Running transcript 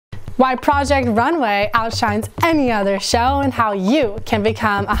why Project Runway outshines any other show, and how you can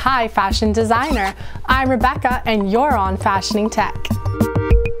become a high fashion designer. I'm Rebecca, and you're on Fashioning Tech.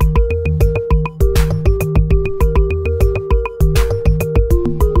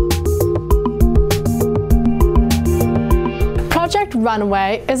 Project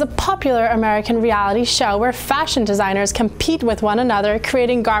Runway is a popular American reality show where fashion designers compete with one another,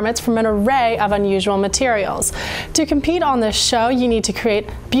 creating garments from an array of unusual materials. To compete on this show, you need to create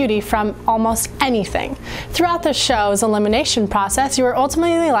beauty from almost anything. Throughout the show's elimination process, you are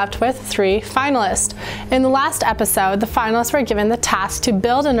ultimately left with 3 finalists. In the last episode, the finalists were given the task to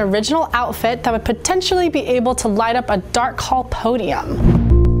build an original outfit that would potentially be able to light up a dark hall podium.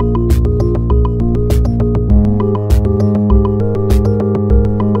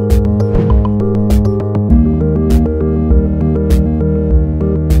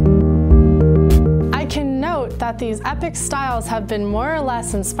 These epic styles have been more or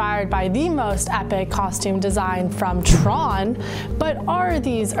less inspired by the most epic costume design from Tron, but are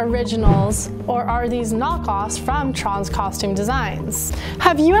these originals or are these knockoffs from Tron's costume designs?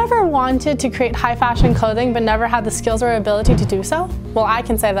 Have you ever wanted to create high fashion clothing but never had the skills or ability to do so? Well, I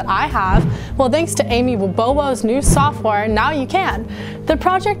can say that I have. Well, thanks to Wibowo's new software, now you can. The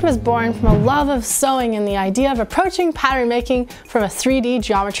project was born from a love of sewing and the idea of approaching pattern making from a 3D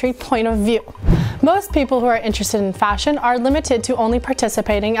geometry point of view. Most people who are interested in fashion are limited to only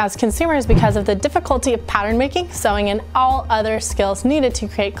participating as consumers because of the difficulty of pattern making, sewing, and all other skills needed to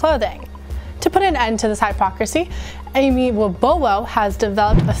create clothing. To put an end to this hypocrisy, Wibowo has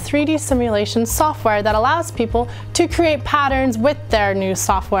developed a 3D simulation software that allows people to create patterns with their new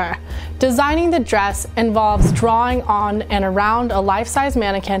software. Designing the dress involves drawing on and around a life-size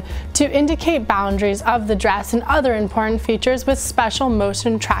mannequin to indicate boundaries of the dress and other important features with special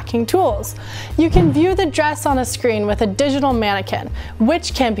motion tracking tools. You can view the dress on a screen with a digital mannequin,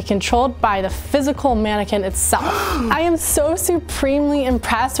 which can be controlled by the physical mannequin itself. I am so supremely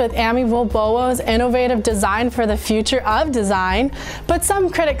impressed with Wibowo's innovative design for the future of design, but some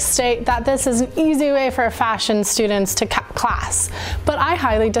critics state that this is an easy way for fashion students to cut class. But I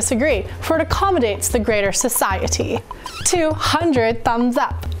highly disagree, for it accommodates the greater society. 200 thumbs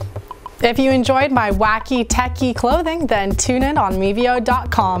up. If you enjoyed my wacky, techie clothing, then tune in on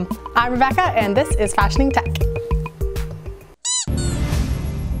Mevio.com. I'm Rebecca, and this is Fashioning Tech.